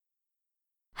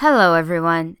Hello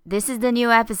everyone, this is the new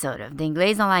episode of the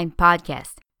Inglês Online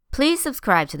podcast. Please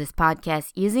subscribe to this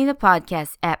podcast using the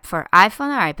podcast app for iPhone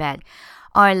or iPad,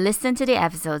 or listen to the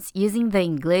episodes using the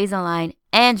Inglês Online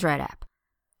Android app.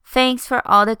 Thanks for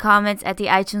all the comments at the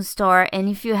iTunes store, and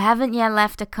if you haven't yet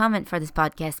left a comment for this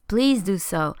podcast, please do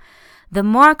so. The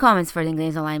more comments for the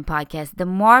Inglês Online podcast, the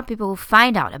more people will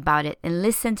find out about it and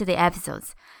listen to the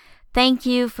episodes. Thank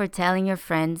you for telling your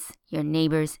friends, your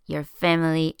neighbors, your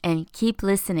family, and keep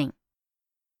listening.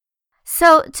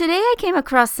 So today I came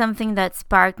across something that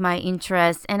sparked my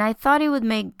interest, and I thought it would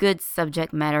make good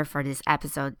subject matter for this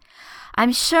episode.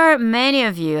 I'm sure many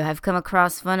of you have come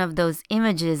across one of those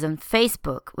images on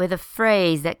Facebook with a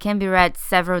phrase that can be read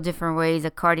several different ways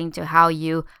according to how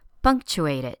you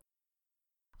punctuate it.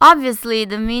 Obviously,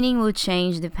 the meaning will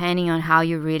change depending on how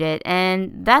you read it,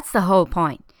 and that's the whole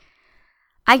point.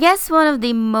 I guess one of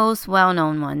the most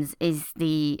well-known ones is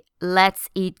the "Let's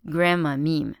Eat Grandma"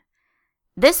 meme.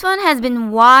 This one has been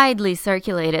widely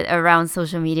circulated around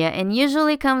social media and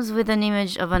usually comes with an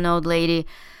image of an old lady,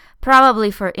 probably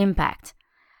for impact.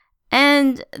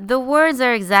 And the words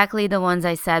are exactly the ones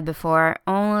I said before,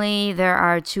 only there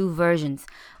are two versions.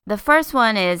 The first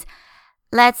one is,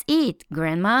 "Let's eat,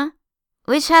 Grandma,"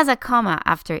 which has a comma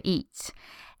after eat,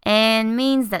 and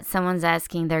means that someone's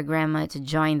asking their grandma to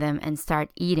join them and start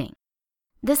eating.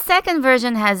 The second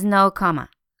version has no comma.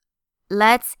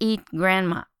 "Let's eat,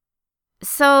 Grandma."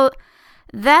 So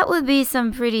that would be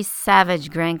some pretty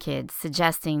savage grandkids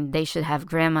suggesting they should have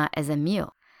grandma as a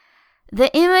meal.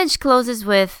 The image closes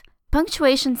with,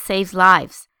 "Punctuation saves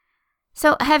lives."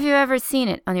 So have you ever seen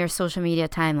it on your social media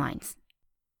timelines?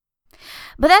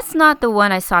 But that's not the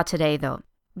one I saw today though.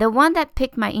 The one that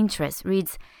piqued my interest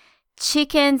reads,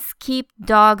 "Chickens keep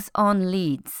dogs on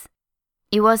leads."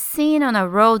 It was seen on a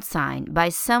road sign by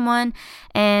someone,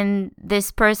 and this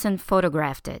person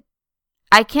photographed it.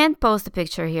 I can't post a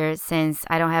picture here since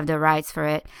I don't have the rights for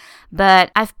it,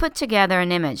 but I've put together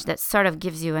an image that sort of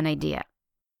gives you an idea.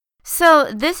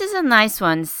 So this is a nice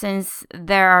one since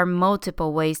there are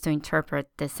multiple ways to interpret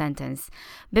this sentence.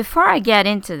 Before I get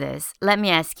into this, let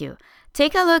me ask you,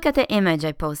 take a look at the image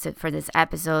I posted for this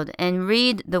episode and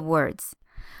read the words.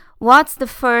 What's the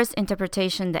first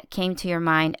interpretation that came to your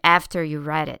mind after you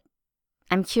read it?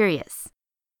 I'm curious.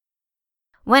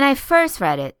 When I first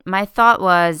read it, my thought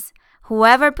was,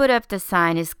 whoever put up the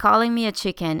sign is calling me a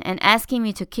chicken and asking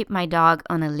me to keep my dog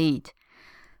on a lead.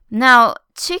 Now,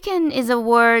 chicken is a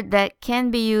word that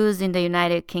can be used in the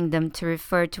United Kingdom to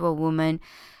refer to a woman,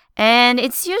 and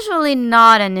it's usually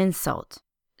not an insult.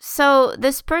 So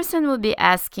this person would be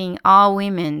asking all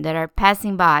women that are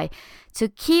passing by to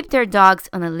keep their dogs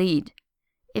on a lead.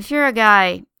 If you're a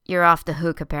guy, you're off the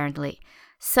hook apparently.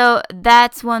 So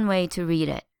that's one way to read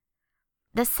it.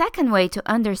 The second way to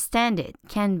understand it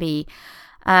can be,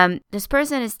 this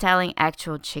person is telling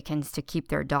actual chickens to keep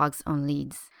their dogs on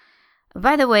leads.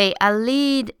 By the way, a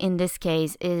lead in this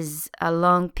case is a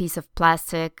long piece of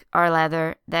plastic or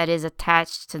leather that is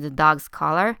attached to the dog's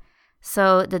collar,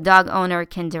 so the dog owner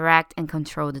can direct and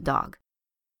control the dog.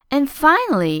 And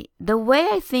finally, the way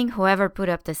I think whoever put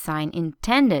up the sign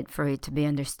intended for it to be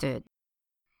understood.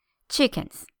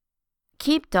 Chickens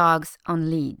keep dogs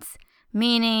on leads,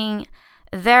 meaning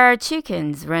there are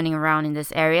chickens running around in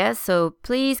this area, so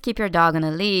please keep your dog on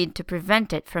a lead to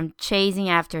prevent it from chasing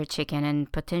after a chicken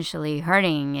and potentially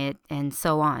hurting it and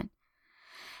so on.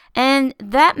 And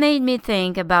that made me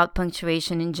think about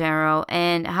punctuation in general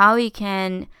and how it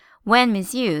can, when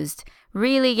misused,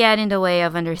 really get in the way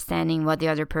of understanding what the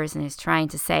other person is trying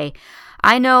to say.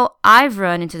 I know I've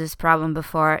run into this problem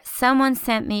before. Someone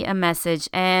sent me a message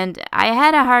and I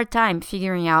had a hard time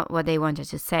figuring out what they wanted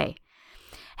to say.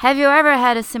 Have you ever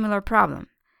had a similar problem?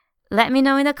 Let me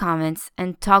know in the comments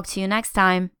and talk to you next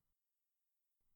time.